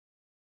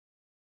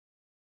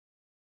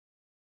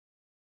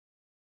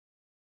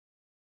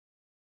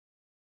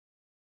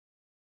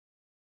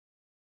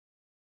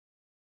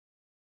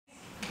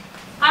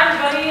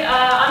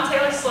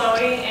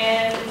Zoe,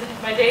 and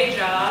my day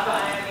job,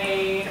 I'm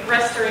a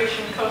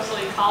restoration coastal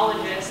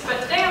ecologist, but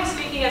today I'm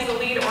speaking as the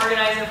lead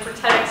organizer for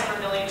TEDx for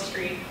Million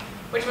Street,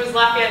 which was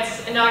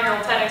Lafayette's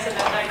inaugural TEDx event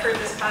that occurred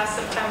this past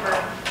September.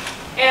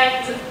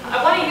 And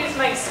I want to use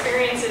my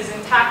experiences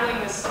in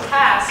tackling this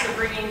task of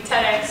bringing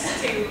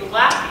TEDx to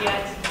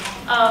Lafayette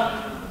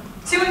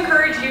to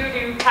encourage you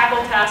to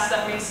tackle tasks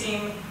that may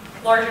seem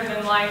larger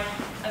than life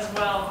as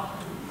well.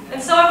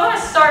 And so I want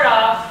to start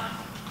off,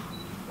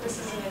 this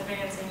isn't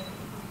advancing,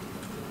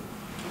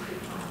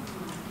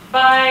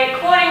 by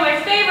quoting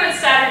my favorite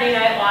Saturday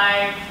Night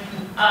Live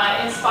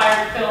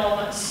inspired film,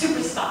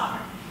 Superstar.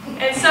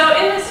 And so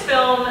in this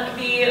film,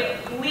 the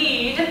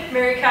lead,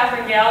 Mary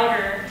Catherine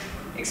Gallagher,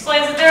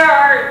 explains that there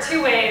are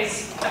two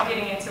ways of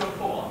getting into a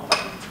pool.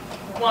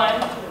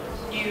 One,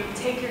 you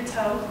take your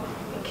toe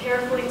and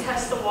carefully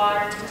test the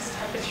water to its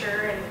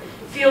temperature and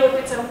feel if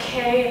it's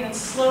okay, and then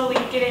slowly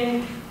get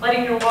in,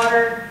 letting your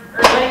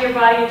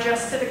body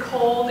adjust to the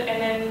cold.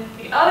 And then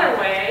the other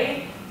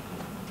way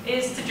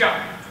is to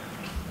jump.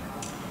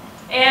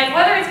 And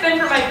whether it's been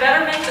for my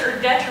betterment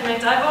or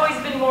detriment, I've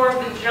always been more of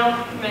the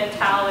jump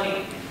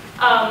mentality.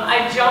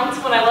 I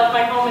jumped when I left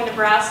my home in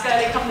Nebraska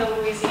to come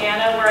to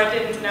Louisiana, where I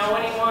didn't know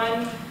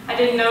anyone. I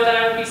didn't know that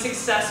I would be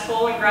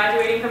successful in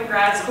graduating from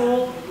grad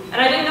school,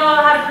 and I didn't know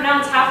how to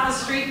pronounce half the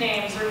street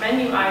names or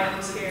menu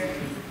items here.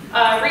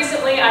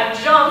 Recently, I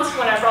jumped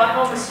when I brought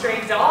home a stray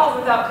dog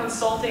without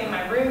consulting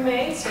my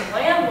roommates or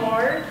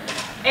landlord.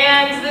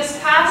 And this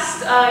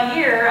past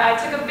year, I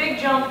took a big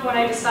jump when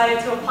I decided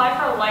to apply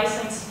for a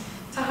license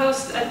to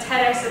host a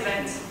TEDx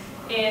event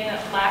in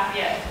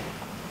Lafayette.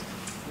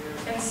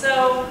 And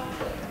so,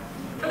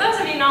 for those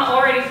of you not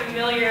already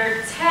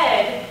familiar,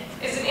 TED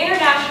is an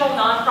international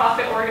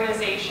nonprofit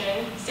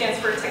organization, stands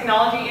for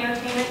Technology,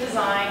 Entertainment,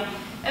 Design,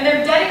 and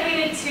they're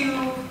dedicated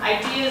to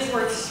ideas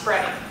worth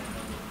spreading.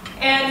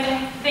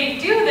 And they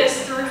do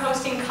this through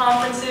hosting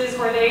conferences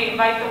where they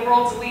invite the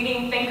world's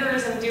leading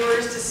thinkers and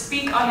doers to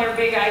speak on their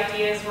big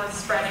ideas worth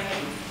spreading.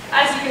 And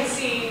as you can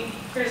see,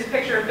 here's a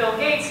picture of Bill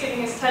Gates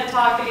giving his TED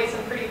Talk to get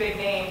some pretty big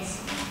names.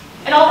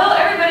 And although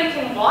everybody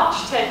can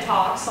watch TED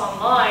Talks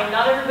online,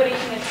 not everybody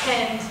can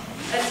attend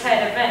a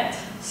TED event.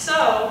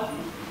 So,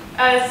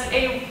 as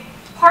a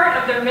part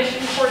of their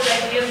mission towards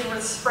ideas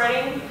worth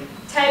spreading,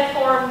 TED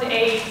formed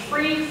a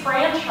free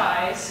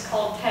franchise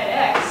called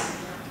TEDx,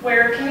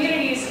 where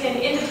communities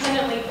can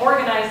independently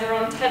organize their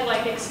own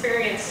TED-like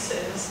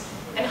experiences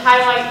and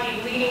highlight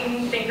the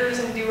leading thinkers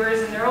and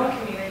doers in their own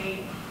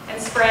community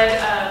and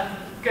spread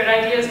good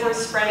ideas worth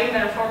spreading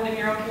that are formed in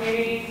your own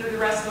community through the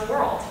rest of the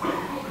world.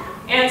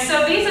 And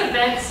so these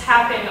events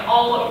happen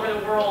all over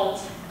the world,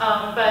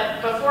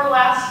 but before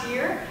last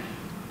year,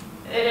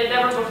 it had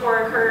never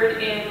before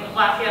occurred in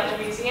Lafayette,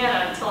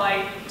 Louisiana, until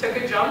I took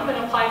a jump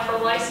and applied for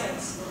a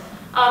license.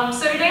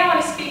 So today I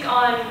want to speak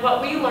on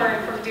what we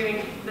learned from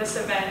doing this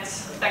event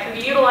that can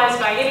be utilized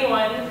by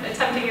anyone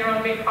attempting your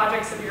own big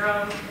projects of your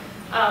own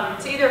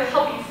to either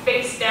help you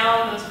face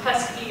down those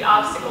pesky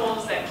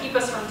obstacles that keep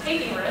us from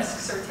taking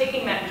risks or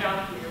taking that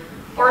jump,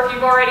 or if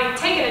you've already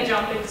taken a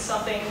jump into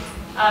something,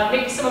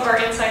 maybe some of our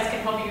insights can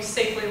help you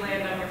safely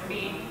land on your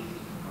feet.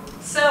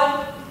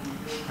 So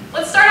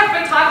let's start off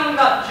by talking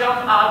about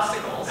jump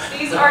obstacles.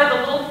 These are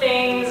the little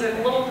things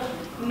and little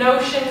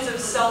notions of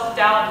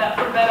self-doubt that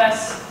prevent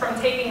us from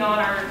taking on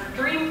our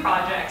dream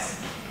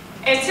projects.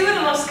 And two of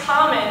the most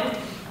common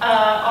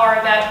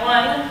are that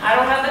one, I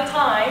don't have the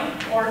time,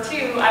 or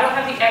two, I don't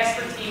have the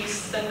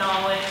expertise, the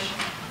knowledge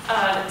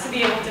to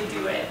be able to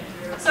do it.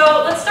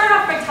 So let's start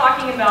off by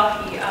talking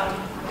about the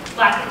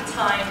lack of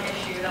time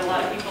issue that a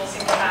lot of people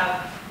seem to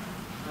have.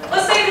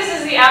 Let's say this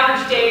is the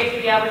average day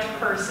for the average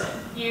person.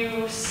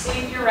 You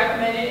sleep your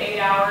recommended 8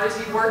 hours,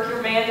 you work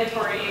your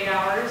mandatory 8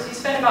 hours, you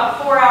spend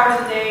about 4 hours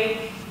a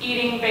day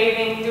eating,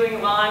 bathing,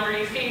 doing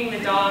laundry, feeding the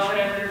dog,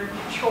 whatever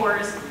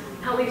chores.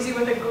 That leaves you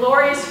with a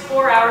glorious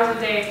 4 hours a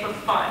day for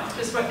fun,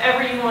 just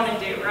whatever you want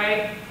to do,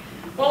 right?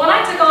 Well, when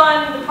I took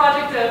on the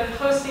project of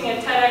hosting a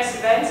TEDx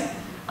event,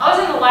 I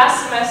was in the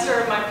last semester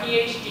of my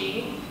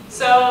PhD,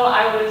 so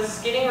I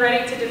was getting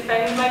ready to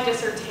defend my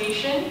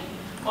dissertation,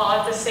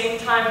 while at the same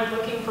time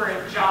looking for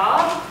a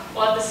job,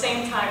 while at the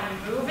same time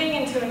moving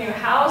into a new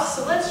house.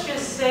 So let's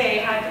just say,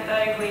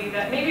 hypothetically,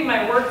 that maybe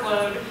my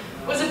workload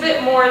was a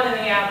bit more than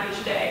the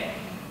average day.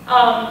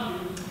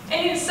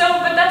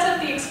 But that's at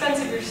the expense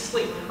of your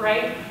sleep,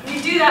 right?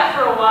 You do that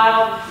for a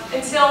while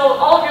until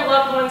all of your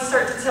loved ones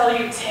start to tell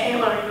you,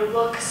 Taylor, you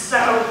look so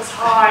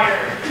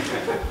tired.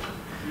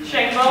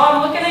 Shangmo,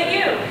 I'm looking at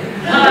you.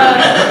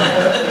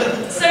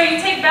 So you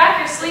take back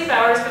your sleep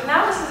hours, but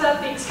now this is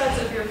at the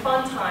expense of your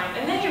fun time.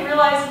 And then you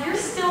realize you're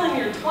still in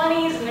your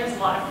 20s and there's a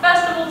lot of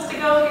festivals to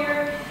go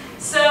here.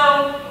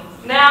 So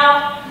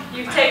now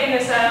you've taken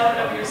this out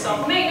of your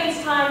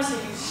self-maintenance time, so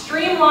you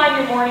streamline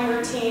your morning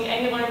routine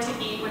and you learn to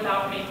eat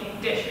without making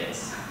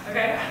dishes,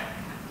 okay?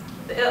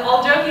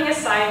 All joking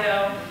aside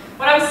though,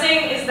 what I'm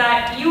saying is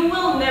that you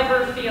will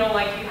never feel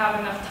like you have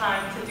enough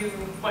time to do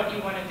what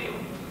you want to do.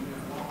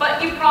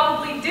 But you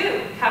probably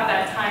do have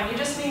that time. You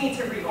just need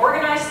to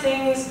reorganize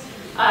things,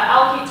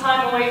 allocate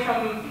time away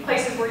from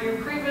places where you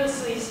were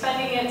previously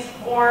spending it,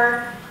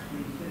 or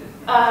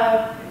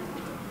have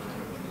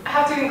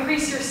to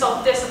increase your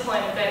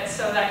self-discipline a bit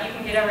so that you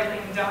can get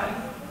everything done.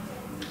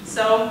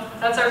 So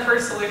that's our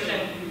first solution.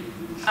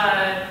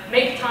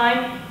 Make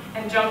time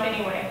and jump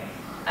anyway.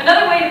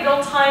 Another way to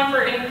build time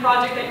for any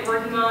project that you're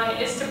working on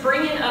is to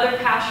bring in other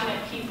passionate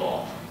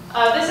people.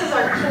 This is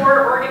our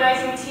core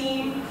organizing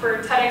team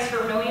for TEDx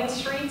Vermilion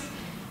Street.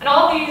 And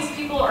all these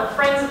people are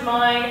friends of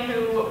mine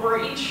who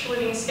were each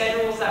living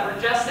schedules that were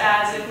just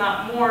as, if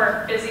not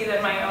more, busy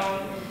than my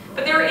own.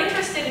 But they were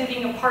interested in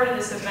being a part of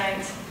this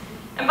event.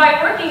 And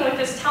by working with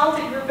this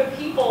talented group of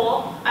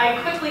people,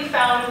 I quickly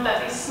found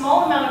that the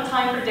small amount of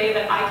time per day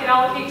that I could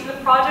allocate to the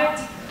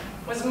project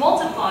was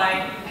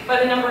multiplied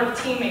by the number of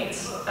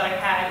teammates that I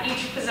had,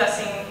 each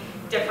possessing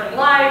different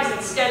lives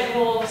and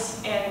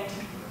schedules and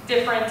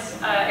different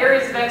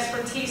areas of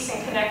expertise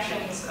and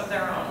connections of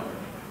their own.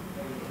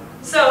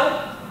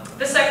 So,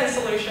 the second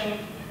solution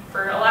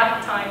for a lack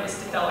of time is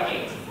to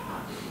delegate.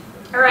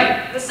 All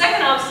right, the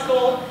second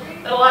obstacle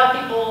that a lot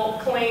of people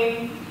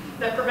claim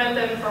that prevent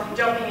them from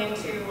jumping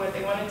into what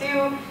they want to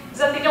do is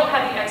that they don't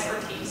have the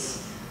expertise.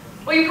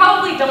 Well, you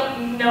probably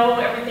don't know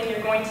everything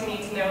you're going to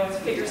need to know to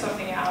figure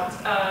something out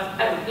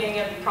at the beginning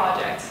of the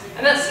project.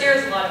 And that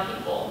scares a lot of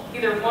people.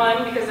 Either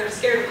one, because they're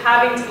scared of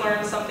having to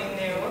learn something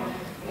new,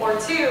 or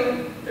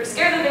two, they're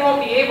scared that they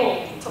won't be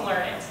able to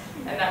learn it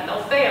and that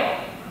they'll fail.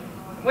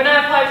 When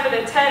I applied for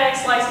the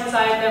TEDx license,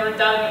 I had never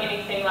done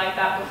anything like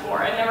that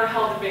before. I never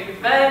held a big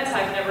event.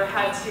 I've never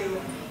had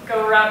to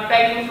go around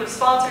begging for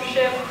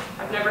sponsorship.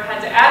 I've never had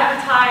to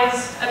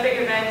advertise a big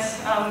event.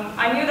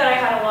 I knew that I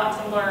had a lot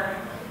to learn.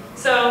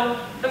 So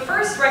the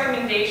first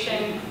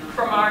recommendation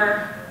from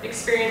our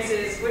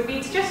experiences would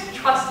be to just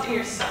trust in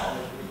yourself.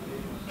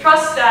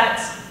 Trust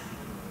that,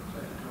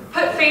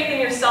 put faith in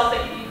yourself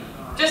that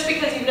just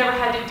because you've never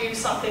had to do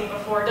something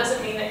before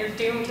doesn't mean that you're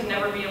doomed to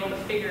never be able to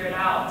figure it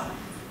out.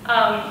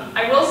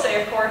 I will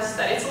say, of course,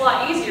 that it's a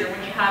lot easier when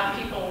you have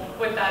people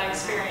with that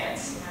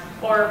experience,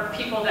 or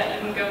people that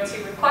you can go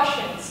to with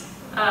questions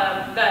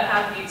that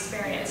have the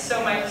experience.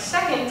 So my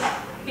second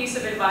piece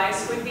of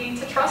advice would be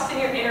to trust in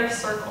your inner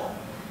circle.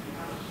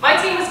 My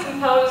team was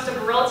composed of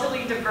a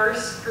relatively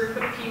diverse group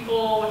of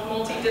people with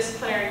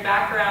multidisciplinary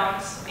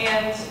backgrounds,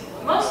 and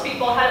most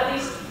people had at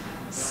least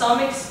some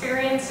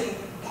experience in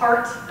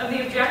part of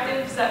the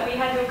objectives that we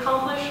had to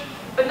accomplish,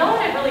 but no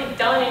one had really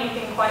done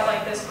anything quite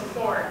like this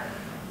before.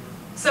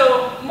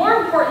 So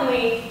more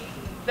importantly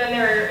than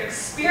their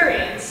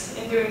experience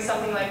in doing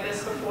something like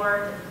this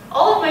before,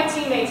 all of my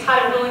teammates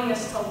had a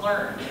willingness to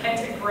learn and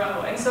to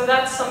grow. And so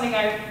that's something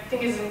I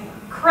think is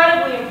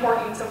incredibly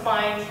important to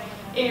find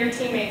in your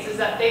teammates, is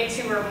that they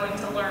too are willing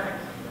to learn.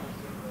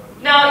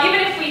 Now,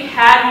 even if we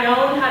had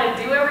known how to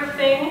do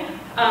everything,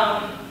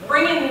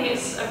 bringing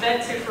this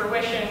event to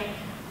fruition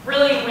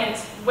really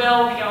went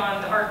well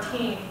beyond our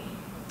team.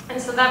 And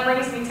so that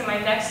brings me to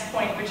my next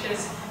point, which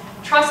is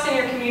trust in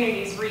your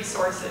community's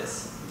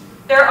resources.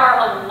 There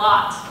are a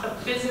lot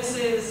of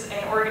businesses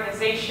and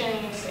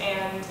organizations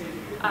and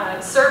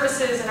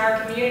services in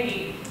our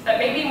community that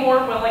may be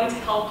more willing to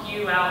help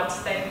you out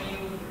than you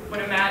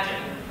would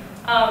imagine.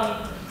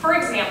 For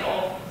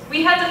example,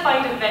 we had to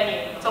find a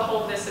venue to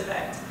hold this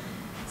event.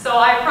 So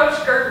I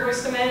approached Gert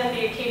Wusterman at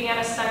the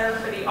Acadiana Center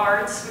for the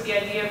Arts with the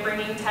idea of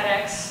bringing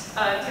TEDx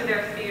to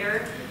their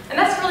theater. And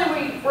that's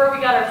really where we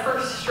got our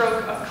first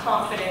stroke of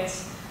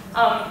confidence.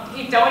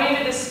 He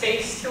donated the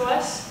space to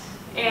us,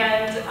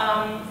 and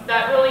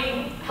that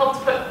really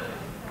helped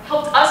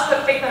us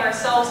put faith in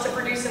ourselves to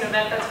produce an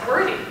event that's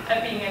worthy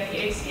of being at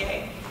the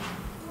ACA.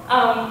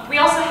 We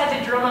also had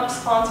to drum up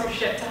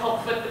sponsorship to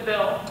help foot the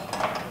bill.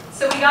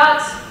 So we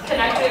got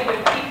connected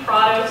with Pete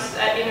Prados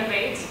at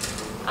Innov8.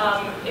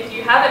 If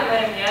you haven't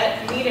met him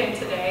yet, meet him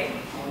today.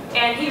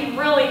 And he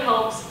really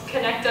helps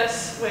connect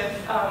us with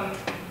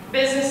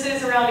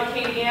businesses around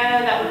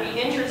Acadiana that would be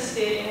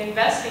interested in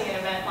investing in an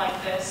event like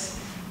this.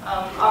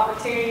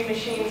 Opportunity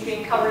machines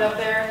being covered up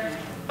there.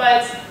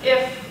 But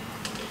if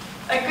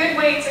a good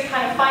way to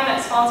kind of find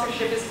that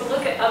sponsorship is to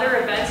look at other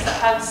events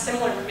that have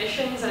similar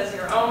missions as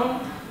your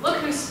own, look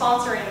who's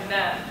sponsoring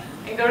them,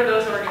 and go to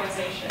those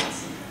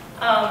organizations.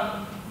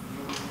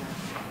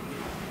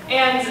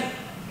 And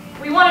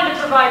we wanted to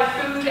provide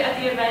food at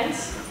the event,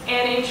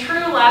 and in true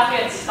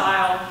Lafayette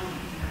style,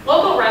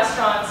 local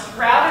restaurants,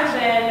 rather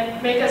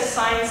than make us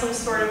sign some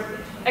sort of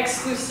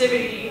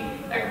exclusivity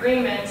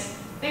agreement,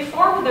 they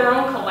formed their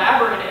own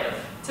collaborative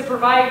to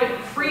provide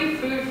free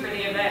food for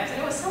the event.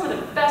 And it was some of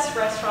the best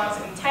restaurants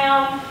in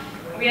town.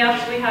 We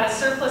actually had a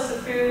surplus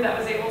of food that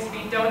was able to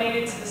be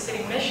donated to the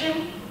city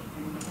mission.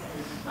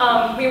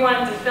 We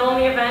wanted to film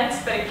the event,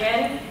 but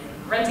again,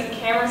 renting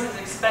cameras is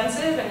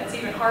expensive, and it's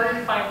even harder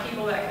to find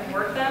people that can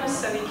work them.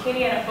 So the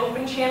Acadiana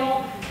Open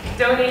Channel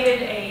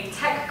donated a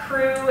tech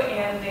crew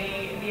and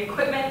the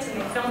equipment,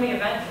 and they filmed the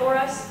event for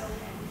us.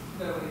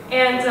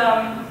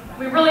 And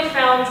we really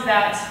found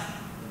that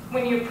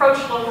when you approach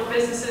local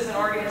businesses and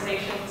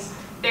organizations,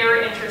 they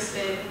were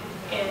interested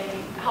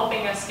in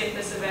helping us get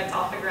this event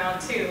off the ground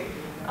too.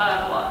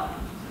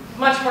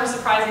 much more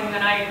surprising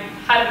than I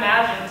had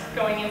imagined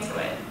going into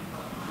it.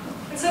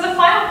 And so the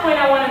final point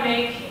I want to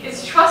make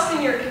is trust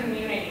in your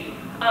community.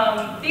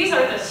 These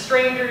are the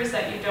strangers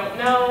that you don't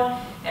know,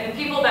 and the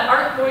people that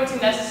aren't going to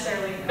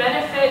necessarily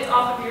benefit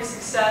off of your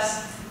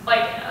success,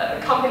 like a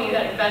company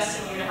that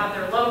invests in you to have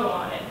their logo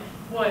on it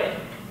would.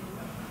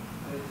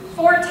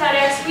 For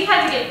TEDx, we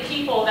had to get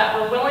people that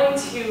were willing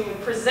to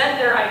present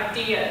their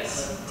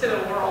ideas to the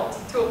world,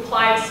 to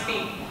apply to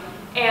speak.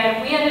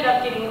 And we ended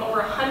up getting over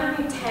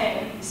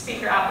 110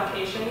 speaker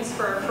applications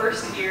for our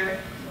first year,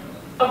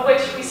 of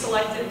which we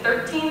selected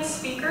 13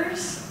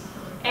 speakers.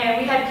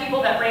 And we had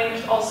people that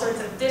ranged all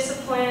sorts of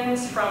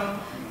disciplines, from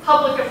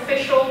public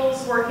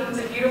officials working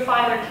to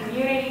beautify their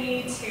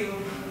community, to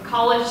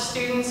college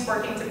students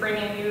working to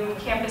bring in new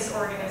campus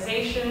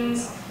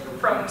organizations,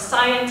 from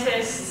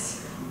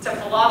scientists to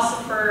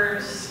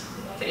philosophers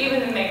to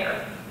even the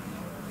mayor.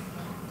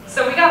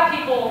 So we got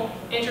people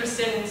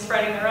interested in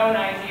spreading their own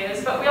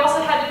ideas, but we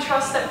also had to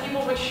trust that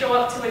people would show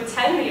up to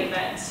attend the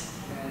event,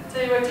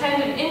 to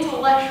attend an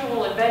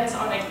intellectual event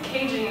on a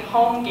Cajun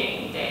home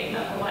game day,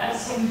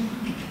 nonetheless.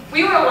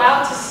 We were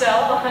allowed to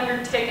sell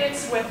 100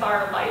 tickets with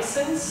our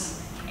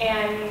license,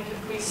 and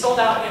we sold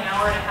out in an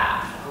hour and a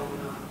half.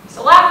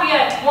 So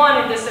Lafayette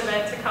wanted this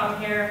event to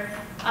come here,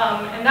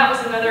 and that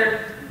was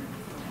another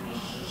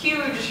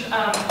huge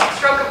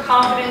stroke of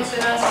confidence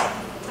in us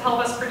to help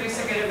us produce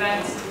a good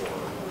event.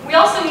 We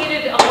also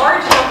needed a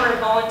large number of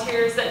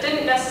volunteers that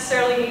didn't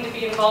necessarily need to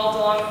be involved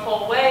along the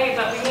whole way,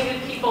 but we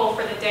needed people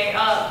for the day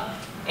of.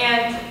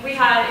 And we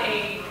had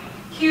a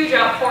huge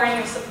outpouring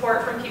of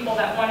support from people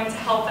that wanted to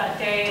help that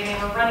day, and they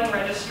were running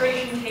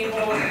registration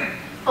tables,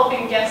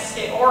 helping guests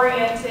get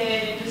oriented,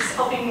 and just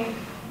helping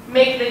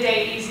make the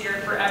day easier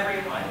for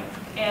everyone.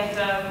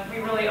 And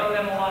we really owe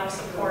them a lot of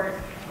support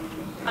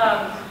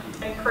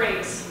and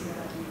praise.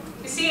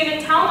 You see, in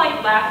a town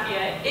like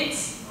Lafayette,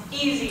 it's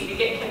easy to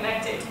get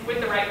connected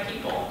with the right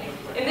people.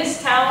 In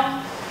this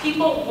town,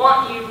 people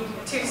want you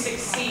to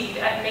succeed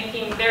at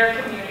making their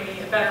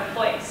community a better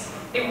place.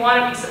 They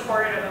want to be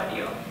supportive of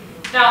you.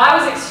 Now, I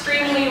was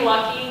extremely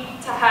lucky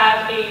to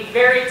have a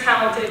very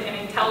talented and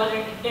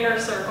intelligent inner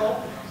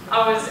circle.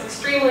 I was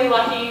extremely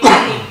lucky to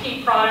meet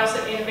Pete Prados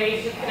at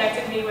Innov8, who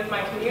connected me with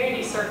my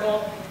community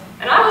circle.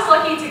 And I was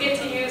lucky to get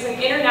to use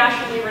an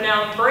internationally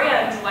renowned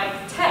brand like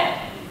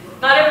TED.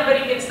 Not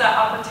everybody gets that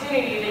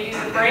opportunity to use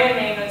a brand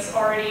name that's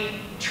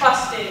already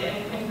trusted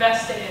and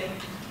invested in.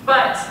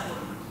 But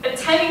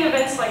attending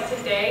events like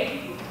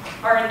today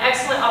are an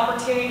excellent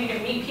opportunity to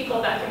meet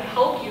people that can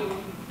help you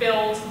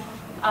build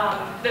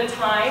the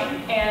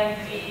time and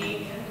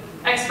the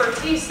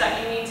expertise that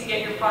you need to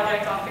get your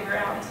project off the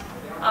ground.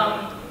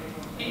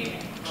 You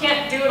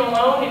can't do it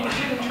alone, and you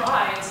shouldn't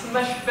try. It's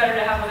much better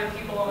to have other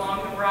people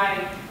along the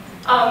ride.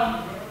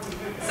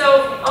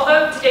 So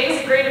although today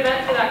is a great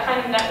event for that kind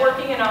of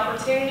networking and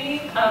opportunity,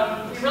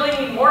 we really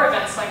need more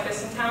events like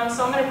this in town.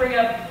 So I'm going to bring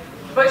up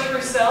Butch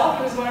Roussel,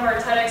 who's one of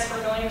our TEDx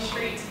Vermilion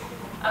Street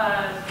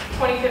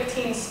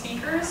 2015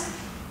 speakers.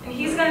 And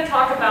he's going to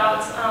talk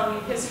about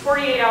his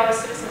 48-hour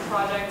citizen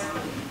project,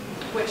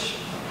 which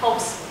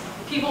helps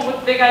people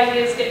with big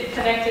ideas get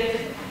connected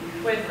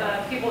with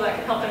people that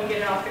can help them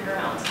get it off the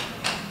ground.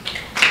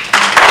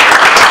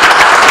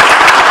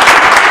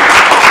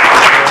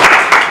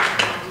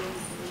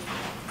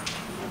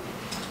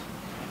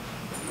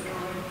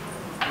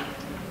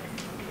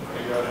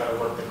 Figure out how to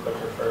work the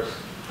clicker first.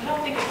 I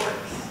don't think it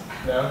works.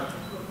 No?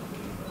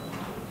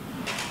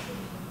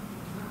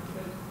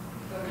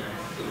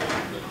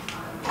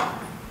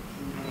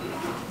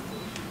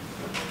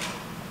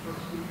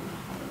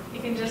 You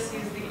can just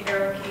use the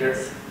arrow keys. Here.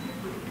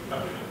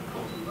 Okay,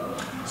 cool.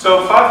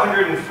 So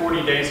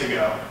 540 days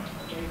ago,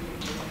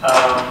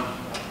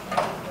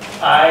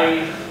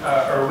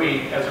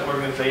 we as an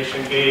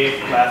organization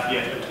gave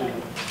Lafayette a tool.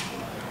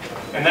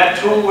 And that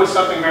tool was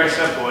something very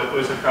simple. It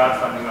was a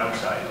crowdfunding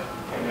website.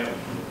 And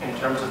in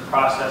terms of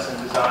process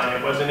and design,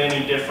 it wasn't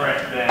any different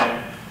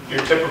than your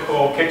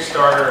typical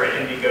Kickstarter or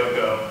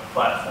Indiegogo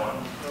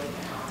platform.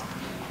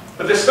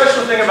 But the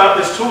special thing about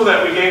this tool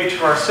that we gave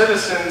to our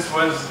citizens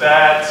was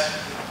that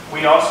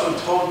we also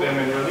told them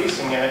in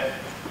releasing it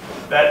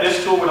that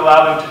this tool would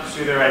allow them to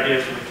pursue their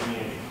ideas for the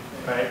community,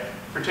 right?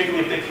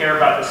 Particularly if they care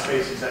about the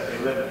spaces that they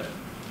live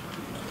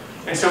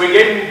in. And so we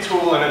gave them the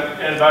tool,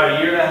 and in about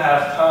a year and a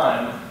half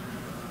time,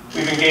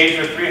 we've engaged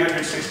with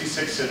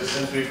 366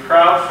 citizens. We've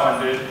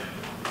crowdfunded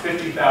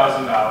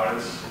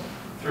 $50,000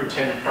 through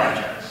 10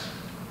 projects,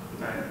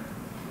 right?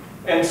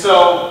 And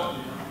so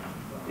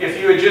if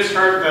you had just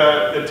heard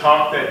the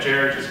talk that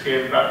Jared just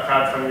gave about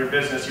crowdfunding your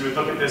business, you would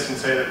look at this and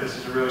say that this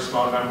is a really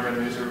small number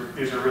and these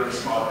are really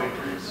small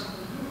victories.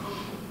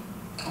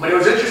 But it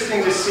was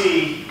interesting to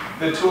see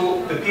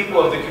the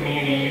people of the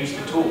community use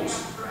the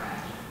tools.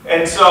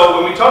 And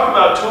so when we talk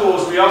about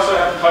tools, we also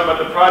have to talk about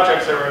the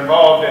projects that were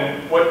involved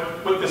and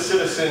what the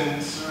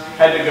citizens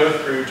had to go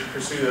through to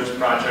pursue those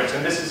projects.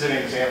 And this is an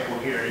example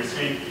here. You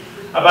see,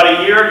 about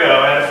a year ago,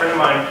 I had a friend of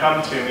mine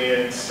come to me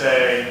and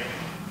say,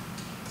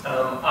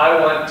 I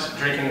want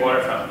drinking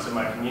water fountains in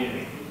my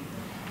community.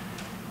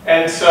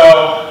 And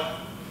so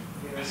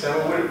I said,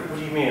 well, what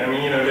do you mean? I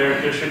mean,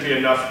 there should be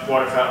enough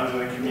water fountains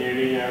in the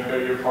community, go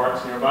to your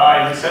parks nearby.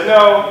 And he said,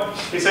 no.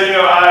 He said,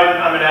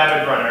 I'm an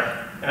avid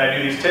runner, and I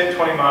do these 10,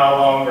 20-mile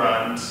long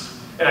runs.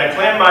 And I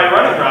plan my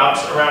running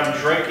routes around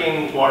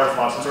drinking water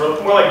faucets,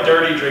 or more like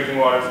dirty drinking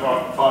water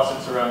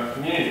faucets around the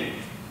community.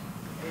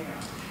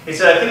 He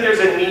said, I think there's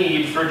a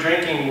need for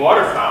drinking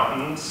water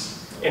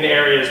fountains in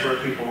areas where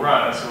people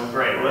run. I said, well,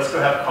 great, well, let's go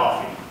have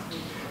coffee.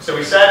 So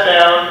we sat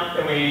down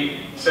and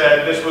we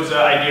said this was an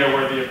idea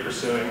worthy of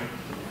pursuing.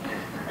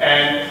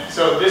 And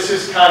so this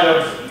is kind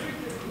of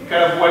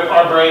what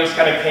our brains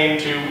kind of came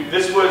to.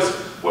 This was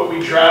what we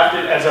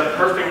drafted as a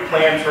perfect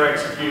plan for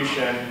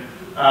execution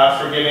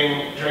for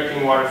getting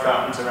drinking water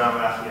fountains around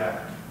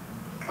Lafayette.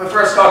 We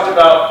first talked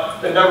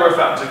about the number of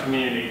fountains in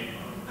community.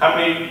 How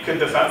many could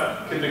the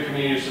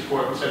community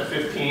support? We said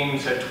 15, we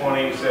said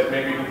 20, we said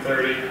maybe even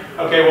 30.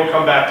 Okay, we'll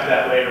come back to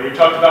that later. We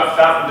talked about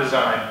fountain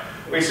design.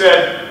 We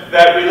said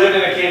that we live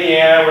in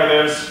Acadiana where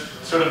there's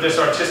sort of this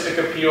artistic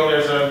appeal,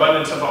 there's an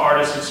abundance of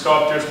artists and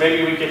sculptors.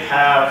 Maybe we could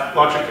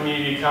launch a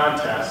community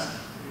contest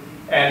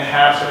and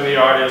have some of the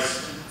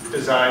artists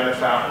design the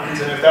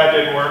fountains. And if that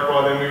didn't work,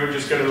 well, then we would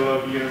just go to the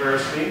local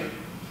university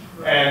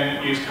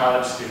and use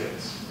college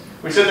students.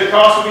 We said the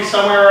cost would be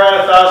somewhere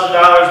around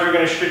 $1,000. We were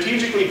going to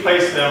strategically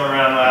place them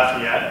around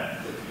Lafayette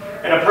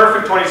in a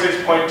perfect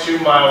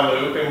 26.2-mile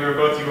loop, and we were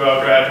both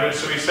UL graduates,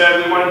 so we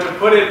said we wanted to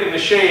put it in the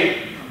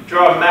shape,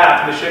 draw a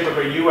map in the shape of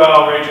a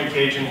UL Raging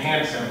Cajun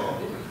hand symbol,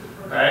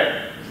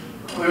 right?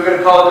 We were going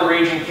to call it the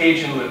Raging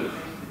Cajun Loop.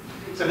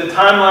 So the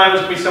timeline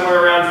would be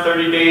somewhere around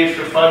 30 days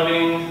for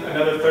funding,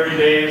 another 30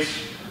 days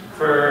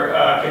for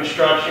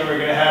construction. We're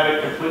going to have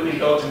it completely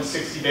built in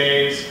 60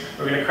 days.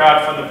 We're going to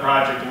crowdfund the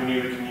project, and we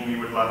knew the community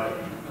would love it.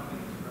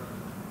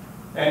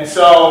 And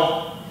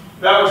so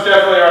that was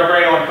definitely our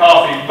brain on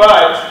coffee.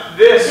 But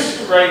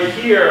this right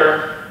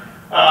here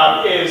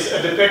is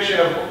a depiction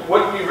of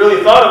what we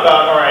really thought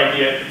about our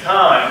idea at the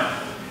time.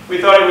 We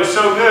thought it was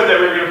so good that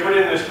we were going to put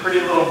it in this pretty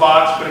little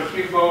box, put a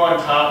cute bow on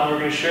top, and we were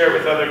going to share it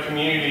with other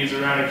communities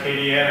around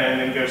Acadiana and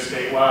then go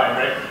statewide,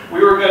 right? We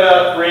were going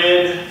to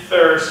rid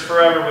thirst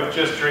forever with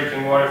just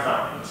drinking water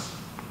fountains.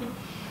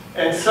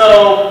 And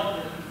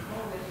so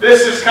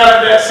this is kind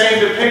of that same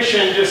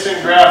depiction, just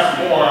in graph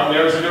form.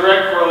 There was a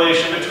direct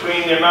correlation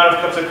between the amount of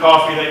cups of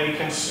coffee that you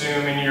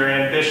consume and your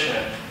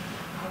ambition.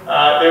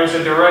 There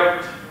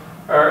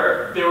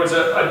was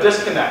a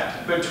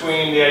disconnect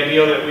between the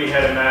ideal that we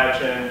had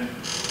imagined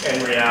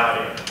and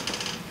reality.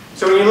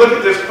 So when you look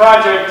at this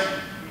project,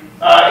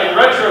 in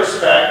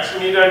retrospect, we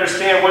need to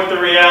understand what the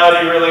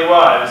reality really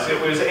was.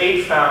 It was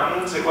 8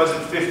 fountains, it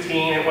wasn't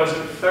 15, it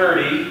wasn't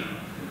 30.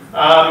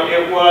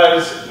 It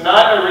was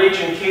not a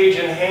Raging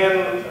Cajun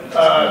hand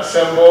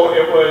symbol,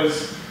 it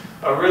was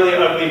a really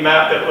ugly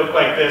map that looked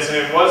like this, and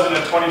it wasn't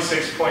a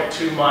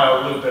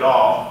 26.2-mile loop at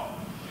all.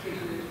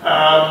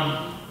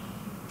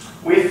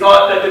 We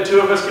thought that the two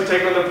of us could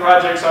take on the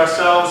projects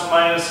ourselves,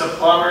 minus a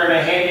plumber and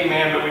a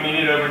handyman, but we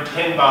needed over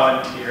 10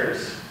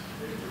 volunteers.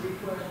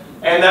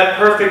 And that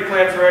perfect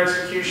plan for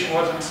execution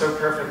wasn't so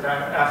perfect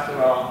after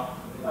all.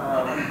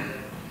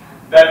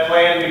 That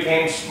plan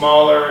became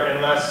smaller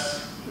and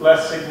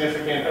less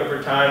significant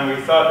over time.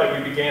 We thought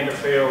that we began to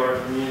fail our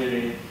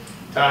community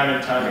time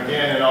and time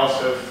again, and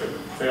also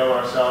fail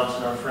ourselves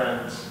and our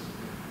friends.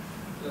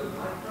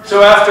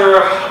 So after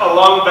a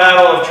long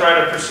battle of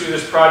trying to pursue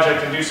this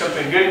project and do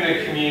something good in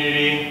the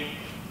community,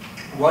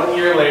 1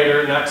 year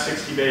later, not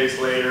 60 days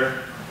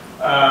later,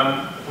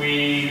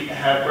 we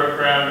have broke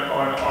ground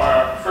on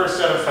our first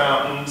set of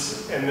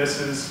fountains, and this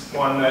is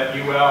one that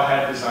UL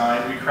had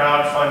designed. We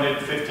crowdfunded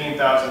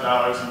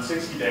 $15,000 in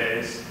 60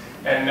 days,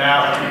 and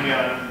now have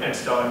begun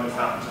installing the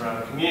fountains around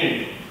the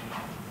community.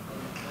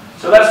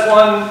 So that's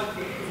one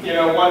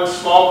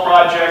small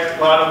project,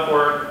 a lot of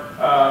work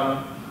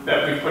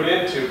that we put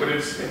into, but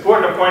it's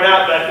important to point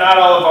out that not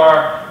all of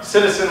our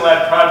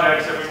citizen-led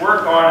projects that we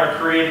work on are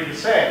created the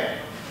same.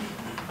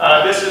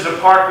 This is a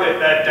park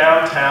that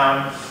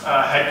downtown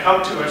had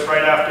come to us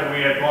right after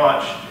we had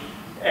launched,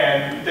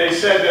 and they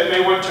said that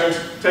they would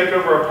take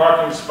over a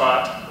parking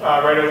spot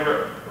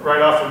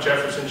right off of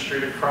Jefferson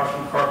Street across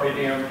from Carpe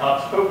Diem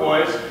Pops Po'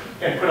 Boys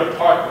and put a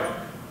parklet.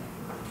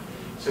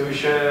 So we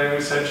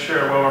said,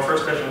 sure. Well, our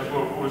first question was,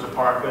 what was a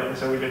parklet? And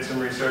so we did some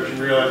research and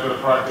realized what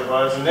a parklet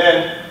was. And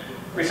then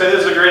we said,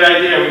 this is a great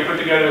idea. We put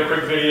together a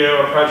quick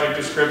video, a project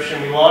description.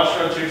 We launched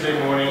on Tuesday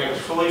morning. It was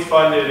fully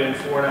funded in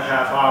 4.5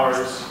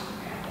 hours.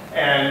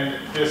 And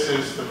this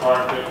is the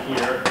parklet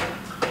here.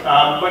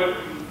 But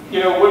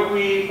what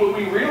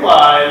we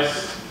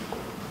realized,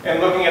 and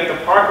looking at the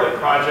parklet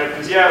project,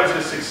 is yeah, it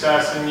was a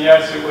success, and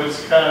yes,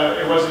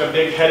 it wasn't a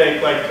big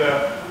headache like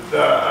the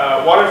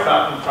water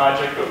fountain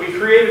project, but we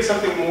created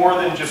something more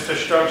than just a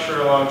structure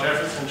along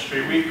Jefferson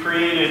Street. We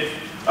created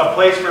a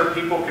place where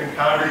people can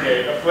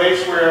congregate, a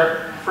place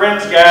where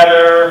friends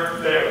gather,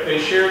 they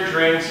share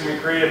drinks, and we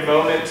created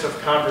moments of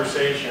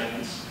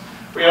conversations.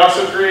 We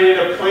also created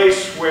a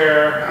place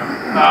where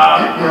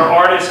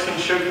artists can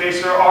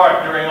showcase their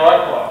art during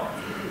Art Walk,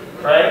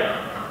 right?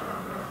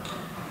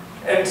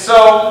 And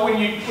so when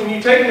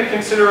you take into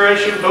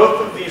consideration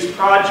both of these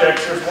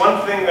projects, there's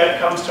one thing that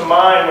comes to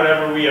mind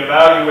whenever we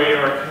evaluate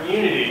our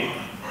community.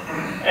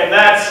 And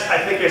that's, I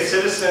think, as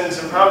citizens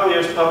and probably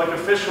as public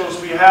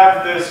officials, we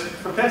have this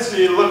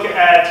propensity to look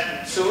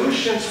at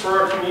solutions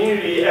for our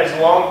community as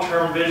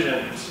long-term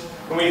visions.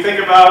 When we think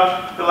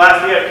about the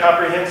Lafayette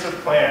Comprehensive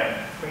Plan,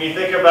 when you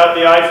think about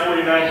the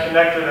I-49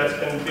 connector that's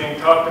been being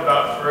talked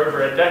about for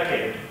over a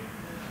decade.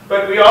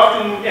 But we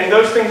often, and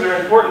those things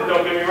are important,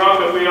 don't get me wrong,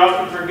 but we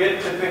often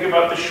forget to think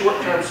about the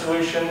short-term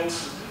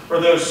solutions or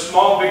those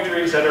small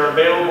victories that are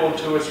available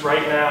to us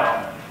right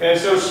now. And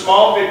it's those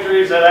small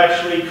victories that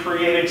actually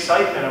create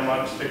excitement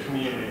amongst the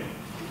community.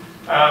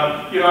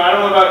 I don't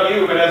know about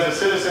you, but as a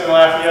citizen in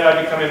Lafayette,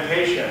 I become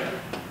impatient.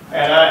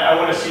 And I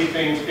want to see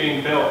things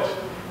being built.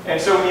 And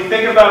so when you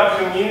think about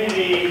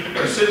community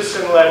or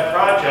citizen-led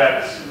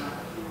projects,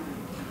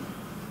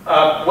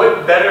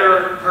 what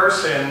better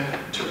person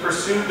to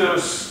pursue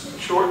those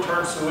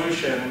short-term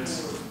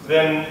solutions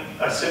than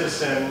a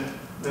citizen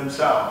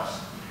themselves?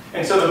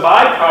 And so the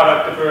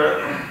byproduct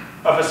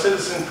of a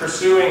citizen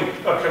pursuing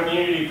a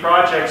community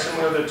project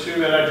similar to the two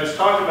that I just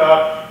talked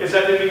about is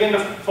that they begin to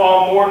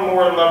fall more and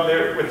more in love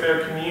with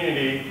their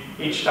community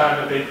each time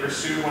that they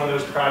pursue one of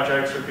those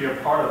projects or be a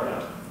part of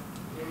them.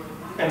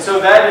 And so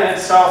that in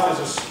itself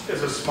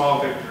is a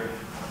small victory.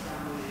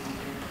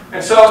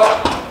 And so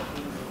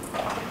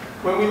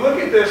when we look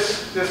at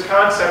this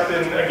concept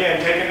and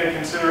again take into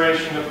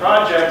consideration the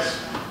projects,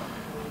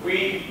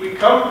 we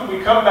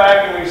come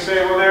back and we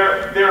say, well,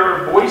 there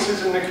are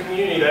voices in the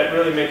community that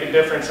really make a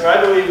difference. And I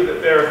believe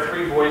that there are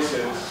three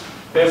voices.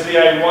 There's the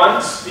I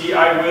wants, the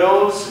I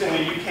wills, and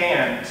the you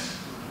cans.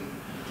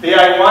 The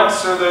I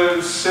wants are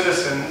those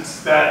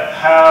citizens that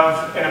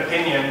have an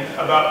opinion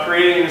about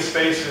creating the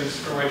spaces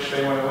for which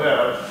they want to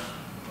live.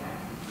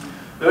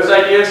 Those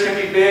ideas can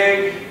be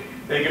big,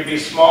 they can be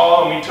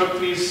small, and we took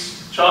these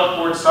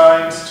chalkboard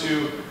signs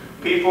to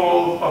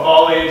people of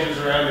all ages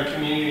around the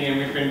community, and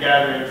we've been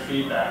gathering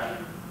feedback.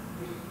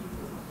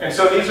 And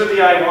so these are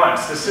the I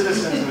wants, the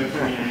citizens in the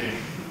community.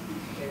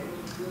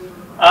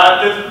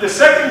 The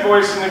second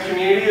voice in the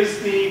community is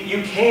the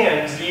you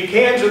cans. The you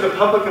cans are the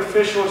public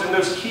officials and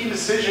those key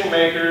decision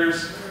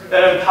makers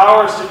that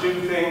empower us to do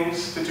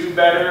things, to do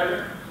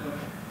better,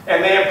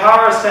 and they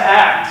empower us to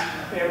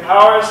act. They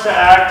empower us to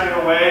act in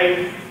a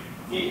way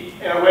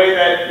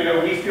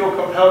that we feel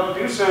compelled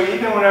to do so,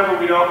 even whenever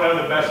we don't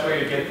know the best way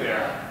to get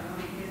there.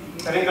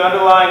 I think the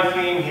underlying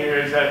theme here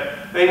is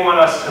that they want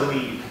us to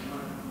lead.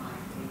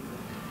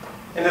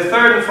 And the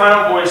third and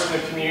final voice in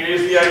the community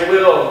is the I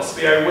wills.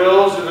 The I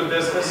wills are the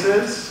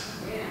businesses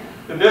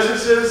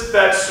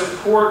that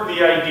support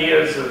the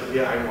ideas of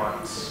the I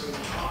wants.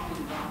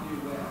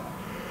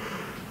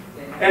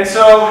 And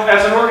so,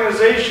 as an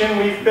organization,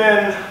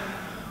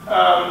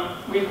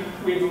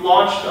 we've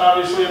launched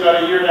obviously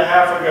about 1.5 years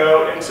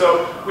ago, and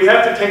so we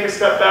have to take a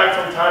step back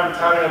from time to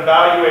time and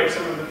evaluate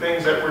some of the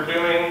things that we're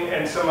doing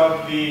and some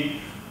of the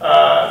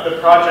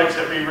projects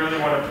that we really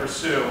want to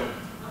pursue.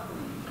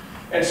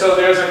 And so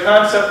there's a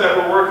concept that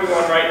we're working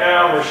on right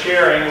now, we're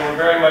sharing, and we're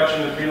very much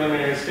in the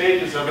preliminary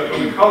stages of it, but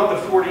we call it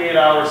the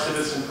 48-hour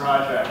citizen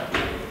project.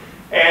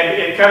 And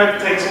it kind of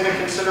takes into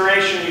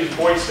consideration these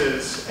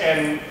voices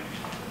and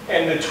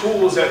the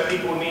tools that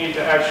people need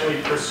to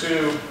actually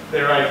pursue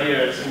their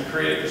ideas and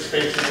create the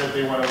spaces that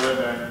they want to live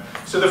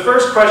in. So the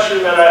first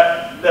question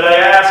that I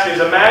ask is,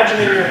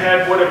 imagine in your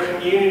head what a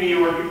community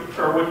or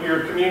what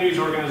your community's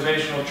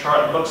organizational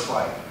chart looks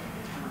like.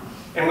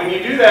 And when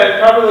you do that, it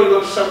probably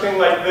looks something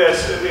like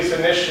this, at least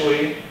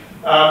initially.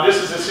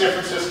 This is the San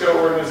Francisco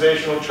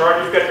organizational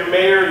chart. You've got your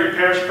mayor, your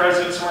parish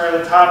president somewhere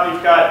at the top.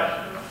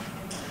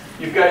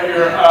 You've got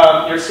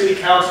your city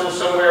council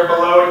somewhere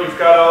below it. You've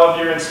got all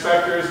of your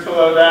inspectors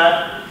below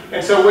that.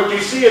 And so what you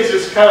see is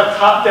this kind of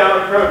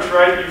top-down approach,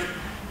 right?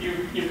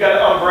 You've got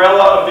an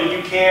umbrella of the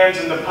UCANs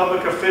and the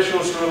public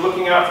officials who are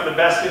looking out for the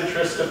best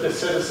interest of the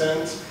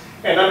citizens.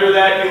 And under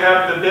that, you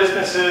have the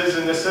businesses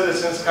and the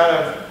citizens kind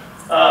of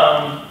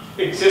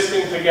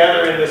existing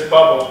together in this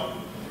bubble.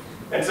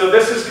 And so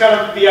this is kind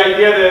of the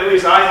idea that at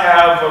least I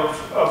have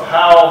of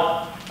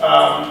how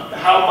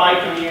my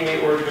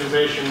community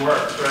organization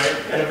works, right?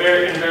 In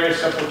very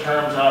simple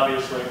terms,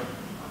 obviously.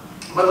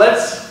 But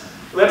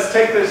let's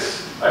take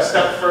this a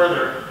step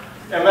further,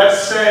 and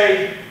let's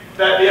say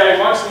that the I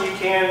wants and you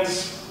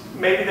cans,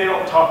 maybe they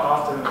don't talk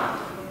often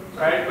enough,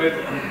 right?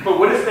 But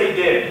what if they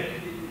did?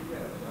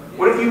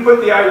 What if you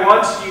put the I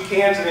wants, you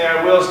cans, and the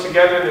I wills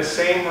together in the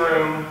same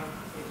room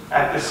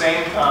at the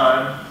same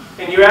time,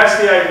 and you ask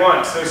the I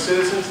wants, those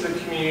citizens of the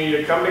community,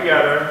 to come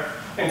together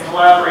and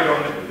collaborate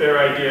on their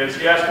ideas.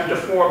 You ask them to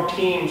form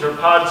teams or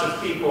pods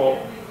of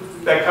people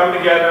that come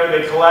together,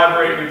 they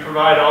collaborate, we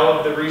provide all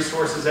of the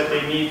resources that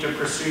they need to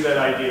pursue that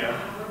idea.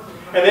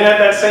 And then at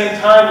that same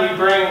time, you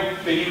bring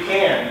the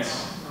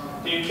UCANs.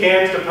 The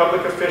UCANs, the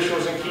public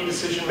officials and key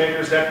decision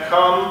makers that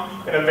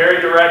come in a very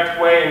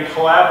direct way and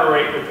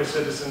collaborate with the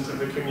citizens of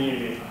the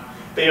community.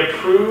 They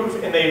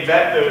approve and they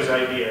vet those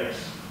ideas.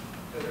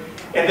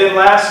 And then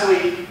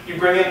lastly, you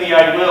bring in the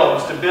I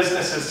wills, the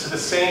businesses, to the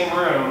same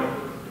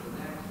room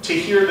to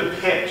hear the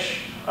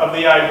pitch of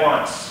the I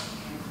wants.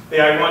 The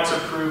I wants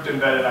approved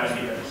embedded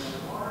ideas.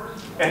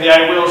 And the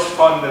I wills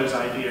fund those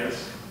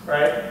ideas,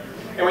 right?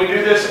 And we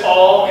do this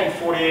all in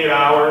 48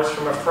 hours,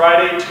 from a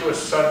Friday to a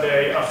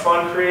Sunday, a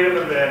fun creative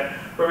event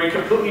where we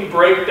completely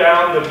break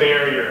down the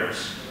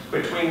barriers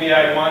between the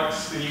I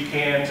wants, the you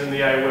cans, and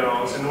the I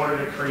wills in order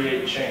to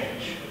create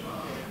change.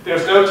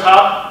 There's no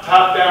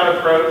top-down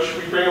approach.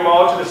 We bring them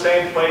all to the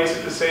same place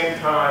at the same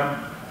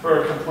time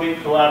for a complete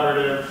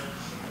collaborative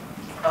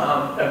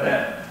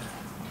event.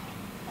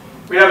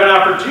 We have an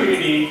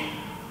opportunity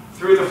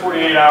through the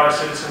 48-hour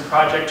Citizen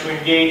Project to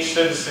engage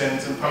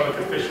citizens and public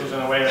officials in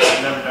a way that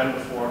we've never done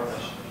before.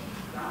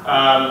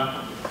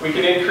 We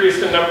can increase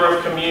the number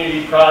of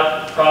community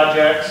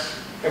projects,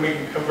 and we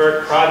can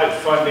convert private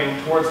funding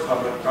towards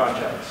public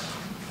projects.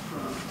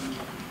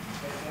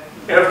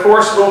 And of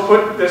course, we'll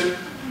put this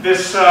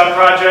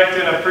project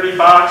in a pretty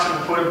box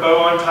and put a bow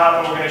on top,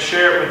 and we're going to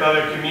share it with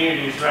other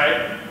communities,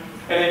 right?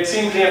 And it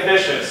seems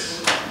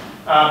ambitious,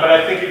 but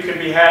I think it could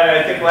be had, and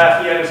I think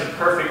Lafayette is a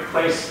perfect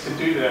place to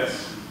do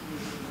this.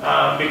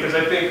 Because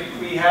I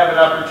think we have an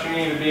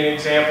opportunity to be an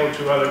example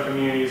to other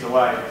communities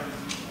alike.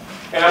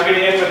 And I'm going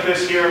to end with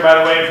this here. By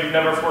the way, if you've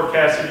never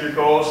forecasted your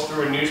goals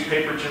through a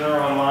newspaper journal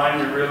online,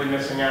 you're really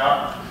missing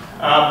out.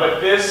 But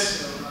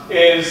this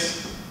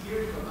is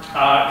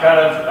kind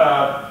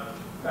of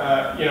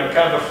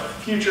a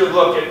future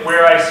look at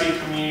where I see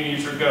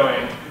communities are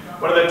going.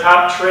 One of the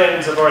top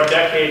trends of our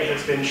decade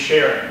has been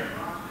sharing,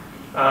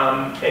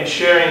 and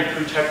sharing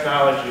through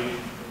technology.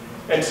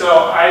 And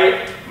so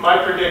my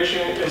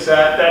prediction is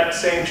that that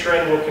same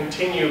trend will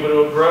continue, but it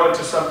will grow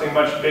into something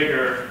much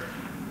bigger.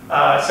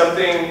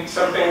 Something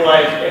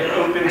like an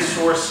open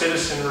source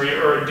citizenry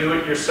or a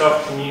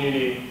do-it-yourself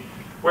community,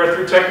 where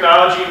through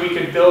technology we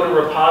could build a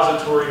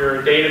repository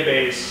or a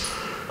database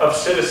of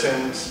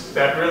citizens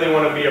that really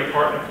want to be a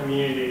part of the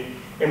community.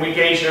 And we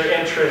gauge their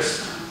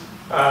interest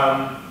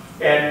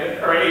and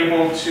are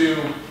able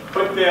to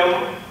put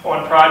them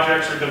on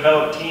projects or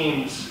develop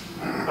teams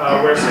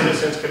where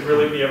citizens could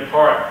really be a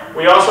part.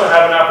 We also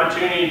have an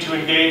opportunity to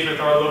engage with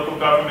our local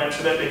government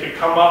so that they could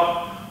come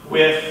up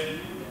with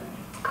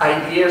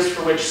ideas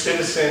for which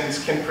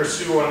citizens can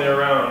pursue on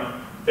their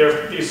own. There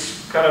are these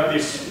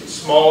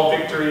small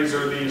victories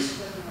or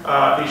these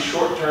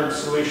short-term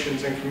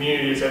solutions in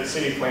communities that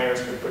city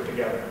planners could put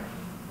together.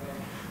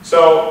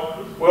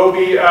 So we'll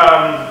be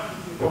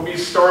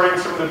starting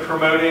some of the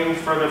promoting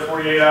for the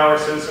 48-hour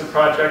Citizen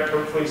Project,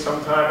 hopefully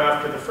sometime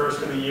after the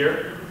first of the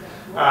year.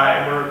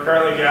 And we're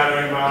currently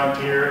gathering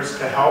volunteers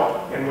to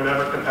help in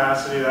whatever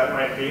capacity that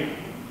might be.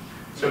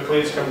 So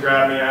please come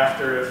grab me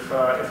after if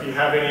you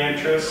have any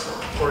interest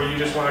or you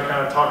just want to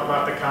kind of talk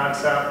about the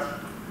concept.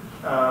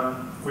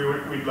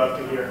 We'd love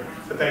to hear.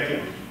 So thank you.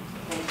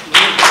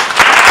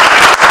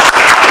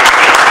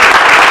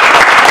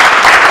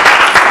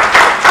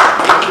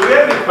 Do we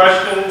have any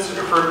questions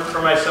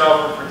for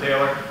myself or for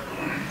Taylor?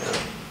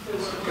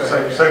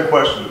 Same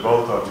question to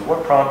both of you.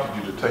 What prompted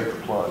you to take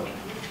the plunge?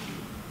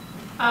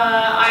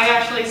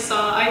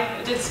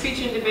 I did speech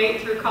and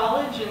debate through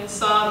college and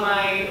saw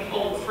my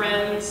old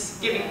friends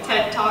giving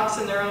TED Talks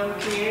in their own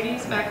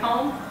communities back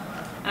home.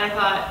 And I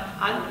thought,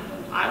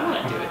 I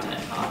want to do a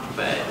TED Talk,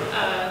 but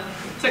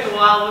it took a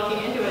while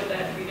looking into it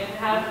that we didn't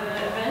have the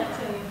event,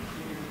 and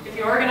if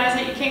you organize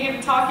it, you can't give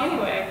a talk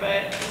anyway,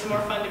 but it's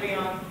more fun to be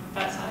on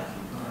that side.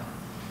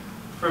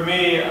 For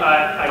me,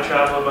 I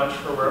travel a bunch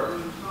for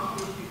work,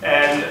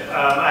 and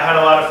I had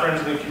a lot of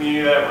friends in the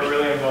community that were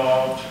really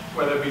involved,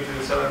 whether it be through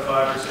the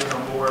 7-5 or sitting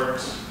on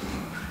boards,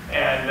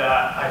 and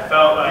I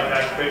felt like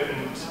I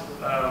couldn't,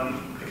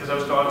 because I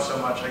was gone so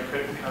much, I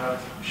couldn't kind of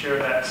share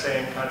that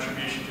same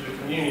contribution to the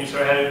community, so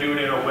I had to do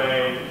it in a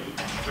way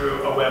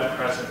through a web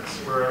presence,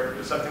 where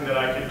it's something that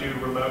I could do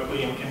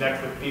remotely and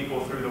connect with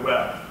people through the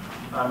web,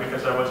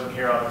 because I wasn't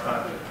here all the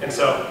time. And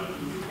so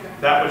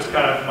that was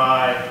kind of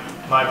my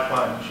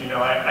plunge. You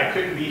know, I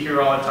couldn't be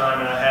here all the time,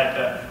 and I had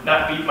to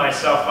not beat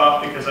myself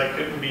up because I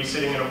couldn't be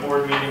sitting in a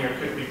board meeting or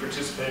couldn't be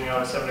participating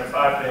on a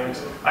 7-5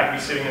 things. I could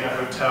be sitting in a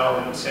hotel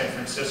in San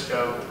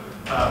Francisco,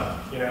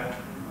 you know,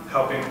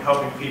 helping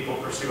people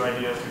pursue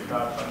ideas through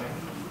crowdfunding.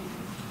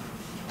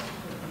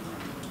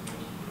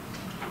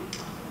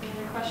 Any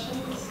other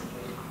questions?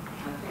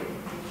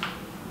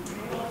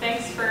 Well,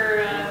 thanks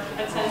for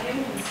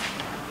attending.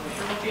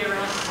 We'll be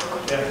around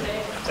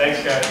today.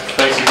 Thanks, guys.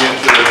 Thanks again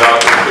to the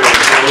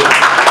doctor.